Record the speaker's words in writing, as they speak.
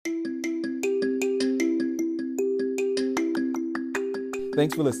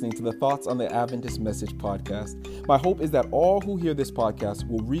Thanks for listening to the Thoughts on the Adventist Message podcast. My hope is that all who hear this podcast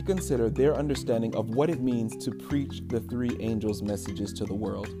will reconsider their understanding of what it means to preach the three angels' messages to the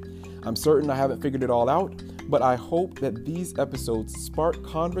world. I'm certain I haven't figured it all out, but I hope that these episodes spark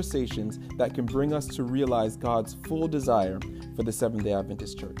conversations that can bring us to realize God's full desire for the Seventh-day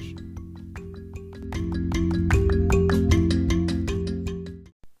Adventist Church.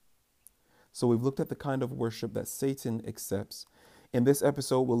 So we've looked at the kind of worship that Satan accepts. In this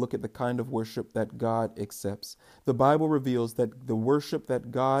episode, we'll look at the kind of worship that God accepts. The Bible reveals that the worship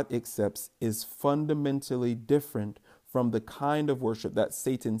that God accepts is fundamentally different from the kind of worship that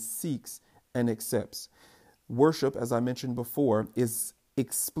Satan seeks and accepts. Worship, as I mentioned before, is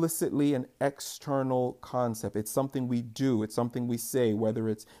explicitly an external concept. It's something we do. It's something we say, whether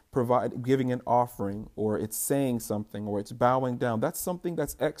it's giving an offering, or it's saying something, or it's bowing down. That's something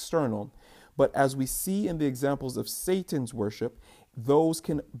that's external. But as we see in the examples of Satan's worship, those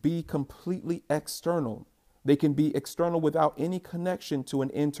can be completely external. They can be external without any connection to an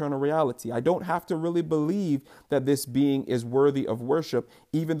internal reality. I don't have to really believe that this being is worthy of worship,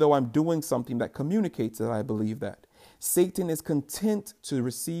 even though I'm doing something that communicates that I believe that. Satan is content to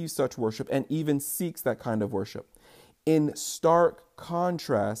receive such worship and even seeks that kind of worship. In stark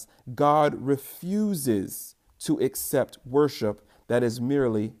contrast, God refuses to accept worship that is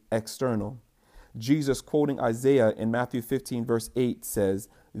merely external. Jesus, quoting Isaiah in Matthew 15, verse 8, says,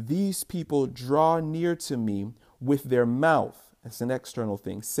 "These people draw near to me with their mouth," that's an external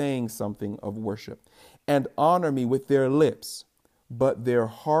thing, saying something of worship, "and honor me with their lips, but their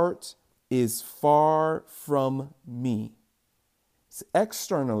heart is far from me." So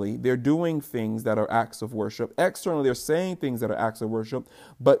externally, they're doing things that are acts of worship. Externally, they're saying things that are acts of worship.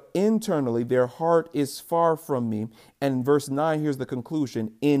 But internally, their heart is far from me. And in verse 9, here's the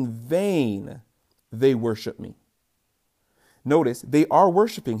conclusion. "In vain they worship me." Notice, they are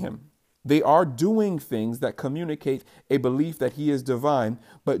worshiping him. They are doing things that communicate a belief that he is divine.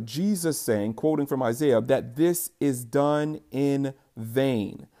 But Jesus saying, quoting from Isaiah, that this is done in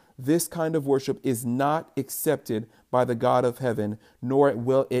vain. This kind of worship is not accepted by the God of heaven, nor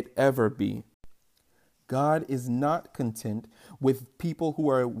will it ever be. God is not content with people who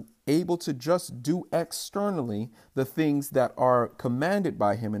are able to just do externally the things that are commanded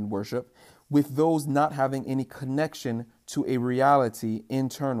by him in worship, with those not having any connection to a reality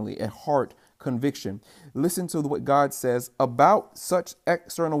internally, a heart conviction. Listen to what God says about such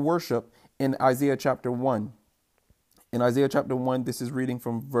external worship in Isaiah chapter 1. In Isaiah chapter 1, this is reading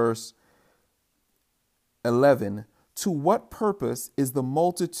from verse 11. "To what purpose is the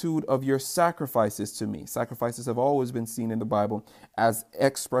multitude of your sacrifices to me?" Sacrifices have always been seen in the Bible as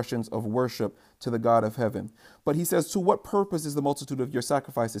expressions of worship to the God of heaven. But he says, "To what purpose is the multitude of your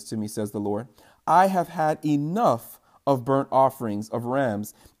sacrifices to me, says the Lord? I have had enough of burnt offerings of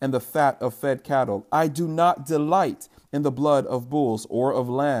rams and the fat of fed cattle. I do not delight in the blood of bulls or of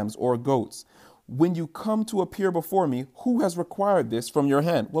lambs or goats. When you come to appear before me, who has required this from your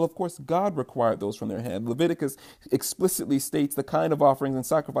hand?" Well, of course, God required those from their hand. Leviticus explicitly states the kind of offerings and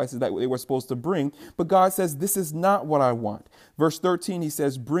sacrifices that they were supposed to bring. But God says, this is not what I want. Verse 13, he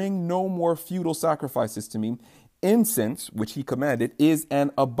says, "Bring no more futile sacrifices to me. Incense," which he commanded, "is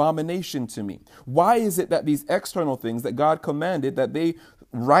an abomination to me." Why is it that these external things that God commanded, that they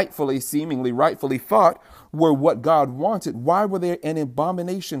seemingly rightfully thought were what God wanted, why were they an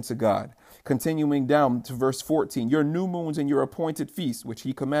abomination to God? Continuing down to verse 14, "Your new moons and your appointed feasts, which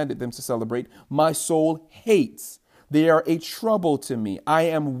he commanded them to celebrate, my soul hates. They are a trouble to me. I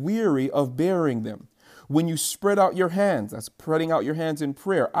am weary of bearing them. When you spread out your hands," that's spreading out your hands in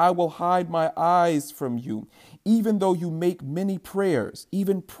prayer, "I will hide my eyes from you. Even though you make many prayers,"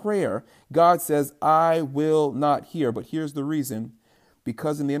 even prayer, God says, "I will not hear." But here's the reason.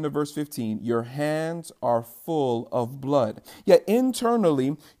 Because in the end of verse 15, "Your hands are full of blood." Yet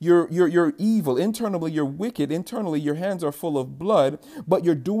internally, you're evil. Internally, you're wicked. Internally, your hands are full of blood. But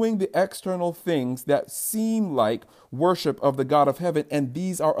you're doing the external things that seem like worship of the God of heaven. And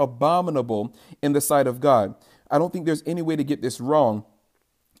these are abominable in the sight of God. I don't think there's any way to get this wrong.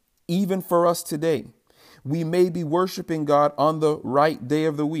 Even for us today, we may be worshiping God on the right day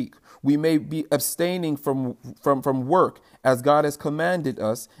of the week. We may be abstaining from work as God has commanded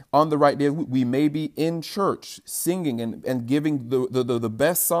us on the right day. We may be in church singing and giving the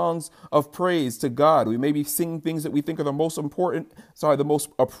best songs of praise to God. We may be singing things that we think are the most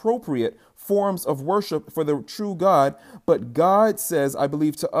appropriate forms of worship for the true God. But God says, I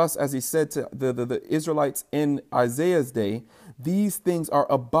believe to us, as he said to the Israelites in Isaiah's day, these things are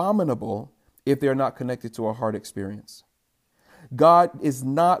abominable if they're not connected to a heart experience. God is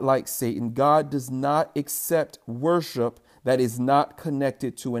not like Satan. God does not accept worship that is not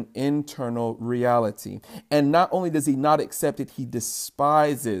connected to an internal reality. And not only does he not accept it, he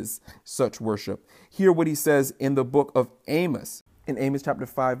despises such worship. Hear what he says in the book of Amos. In Amos chapter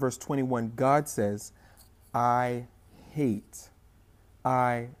 5, verse 21, God says, I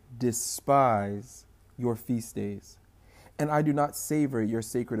despise your feast days, and I do not savor your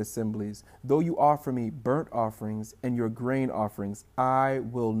sacred assemblies. Though you offer me burnt offerings and your grain offerings, I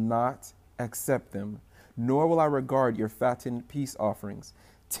will not accept them, nor will I regard your fattened peace offerings.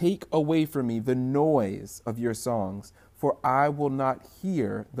 Take away from me the noise of your songs, for I will not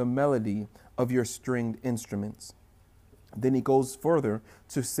hear the melody of your stringed instruments. Then he goes further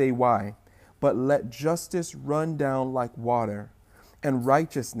to say why. But let justice run down like water, and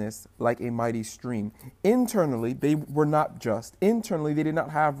righteousness like a mighty stream. Internally, they were not just. Internally, they did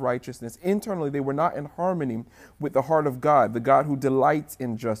not have righteousness. Internally, they were not in harmony with the heart of God, the God who delights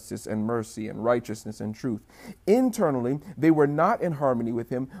in justice and mercy and righteousness and truth. Internally, they were not in harmony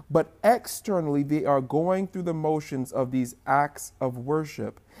with him, but externally, they are going through the motions of these acts of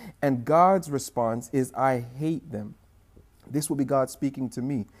worship. And God's response is, I hate them. This will be God speaking to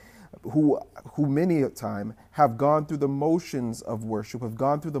me, who many a time have gone through the motions of worship, have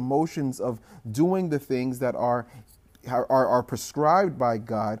gone through the motions of doing the things that are prescribed by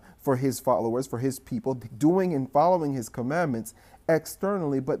God for his followers, for his people, doing and following his commandments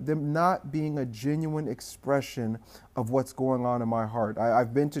externally, but them not being a genuine expression of what's going on in my heart.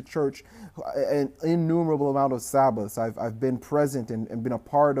 I've been to church an innumerable amount of Sabbaths. I've been present and been a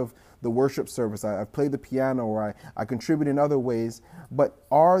part of the worship service. I've played the piano, or I contribute in other ways. But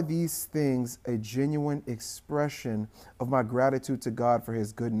are these things a genuine expression of my gratitude to God for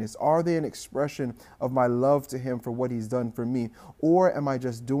his goodness? Are they an expression of my love to him for what he's done for me? Or am I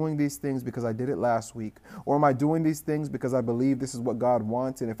just doing these things because I did it last week? Or am I doing these things because I believe this is what God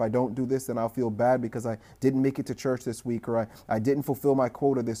wants, and if I don't do this, then I'll feel bad because I didn't make it to church this week, or I didn't fulfill my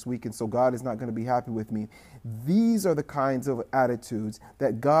quota this week, and so God is not going to be happy with me? These are the kinds of attitudes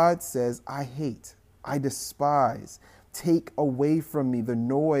that God says, I hate, I despise. Take away from me the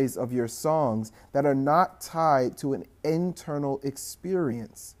noise of your songs that are not tied to an internal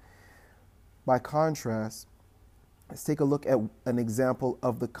experience. By contrast, let's take a look at an example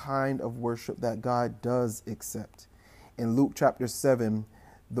of the kind of worship that God does accept. In Luke chapter 7,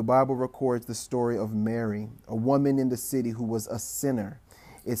 the Bible records the story of Mary, a woman in the city who was a sinner.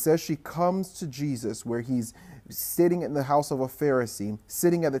 It says she comes to Jesus where he's sitting in the house of a Pharisee,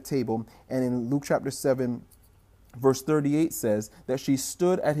 sitting at the table. And in Luke chapter 7, verse 38 says that she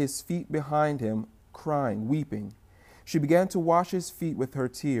stood at his feet behind him, crying, weeping. She began to wash his feet with her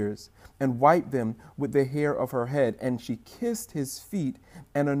tears and wiped them with the hair of her head. And she kissed his feet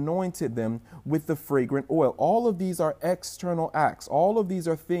and anointed them with the fragrant oil. All of these are external acts. All of these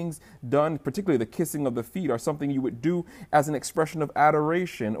are things done, particularly the kissing of the feet, are something you would do as an expression of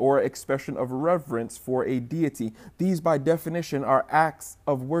adoration or expression of reverence for a deity. These, by definition, are acts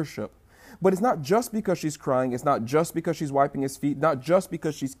of worship. But it's not just because she's crying. It's not just because she's wiping his feet, not just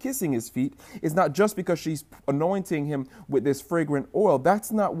because she's kissing his feet. It's not just because she's anointing him with this fragrant oil.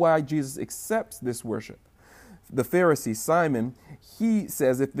 That's not why Jesus accepts this worship. The Pharisee, Simon, he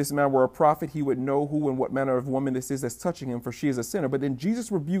says if this man were a prophet, he would know who and what manner of woman this is that's touching him, for she is a sinner. But then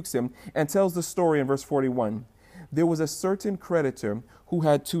Jesus rebukes him and tells the story in verse 41. There was a certain creditor who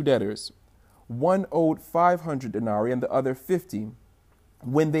had two debtors. One owed 500 denarii and the other 50.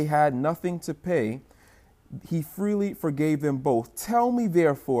 When they had nothing to pay, he freely forgave them both. Tell me,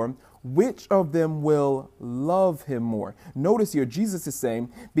 therefore, which of them will love him more? Notice here, Jesus is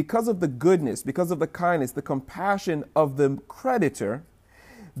saying, because of the goodness, because of the kindness, the compassion of the creditor,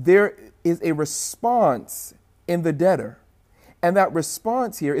 there is a response in the debtor. And that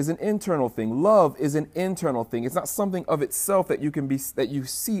response here is an internal thing. Love is an internal thing. It's not something of itself that you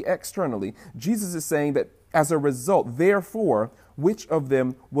see externally. Jesus is saying that as a result, therefore, which of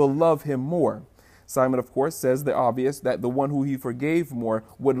them will love him more? Simon, of course, says the obvious, that the one who he forgave more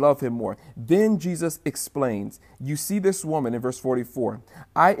would love him more. Then Jesus explains, you see this woman in verse 44.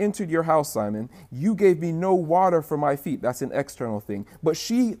 I entered your house, Simon. You gave me no water for my feet. That's an external thing. But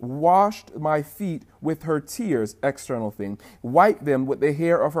she washed my feet with her tears, external thing. Wiped them with the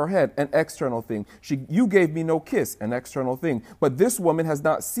hair of her head, an external thing. You gave me no kiss, an external thing. But this woman has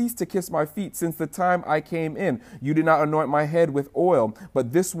not ceased to kiss my feet since the time I came in. You did not anoint my head with oil,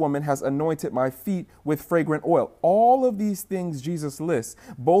 but this woman has anointed my feet with fragrant oil. All of these things Jesus lists,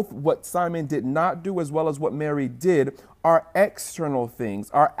 both what Simon did not do as well as what Mary did, are external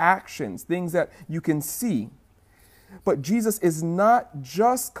things, are actions, things that you can see. But Jesus is not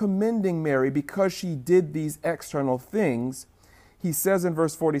just commending Mary because she did these external things. He says in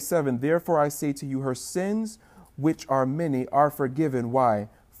verse 47, therefore I say to you, her sins which are many, are forgiven. Why?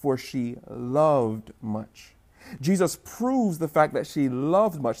 For she loved much. Jesus proves the fact that she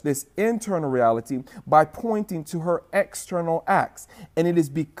loved much, this internal reality, by pointing to her external acts. And it is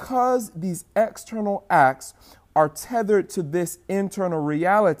because these external acts are tethered to this internal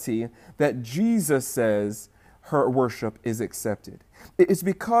reality that Jesus says her worship is accepted. It's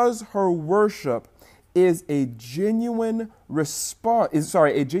because her worship is a genuine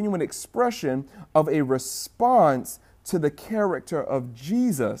a genuine expression of a response to the character of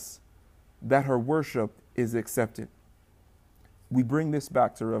Jesus that her worship is accepted. We bring this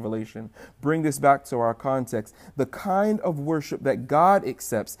back to Revelation, bring this back to our context. The kind of worship that God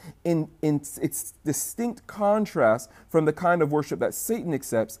accepts in its distinct contrast from the kind of worship that Satan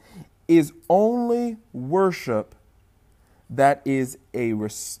accepts is only worship that is a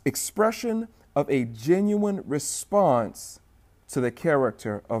expression of a genuine response to the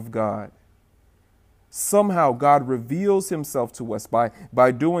character of God. Somehow God reveals himself to us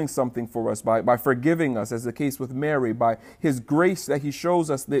by doing something for us, by forgiving us, as the case with Mary, by his grace that he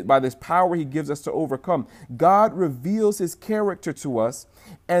shows us, by this power he gives us to overcome. God reveals his character to us,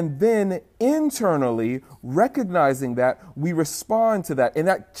 and then internally, recognizing that, we respond to that, and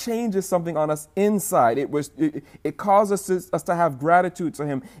that changes something on us inside. It causes us to have gratitude to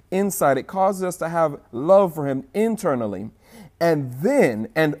him inside. It causes us to have love for him internally. And then,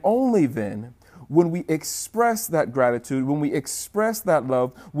 and only then, when we express that gratitude, when we express that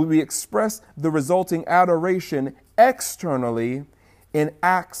love, when we express the resulting adoration externally in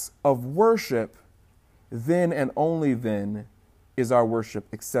acts of worship, then and only then is our worship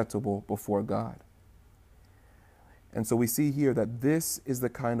acceptable before God. And so we see here that this is the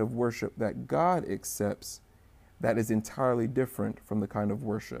kind of worship that God accepts that is entirely different from the kind of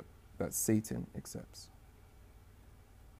worship that Satan accepts.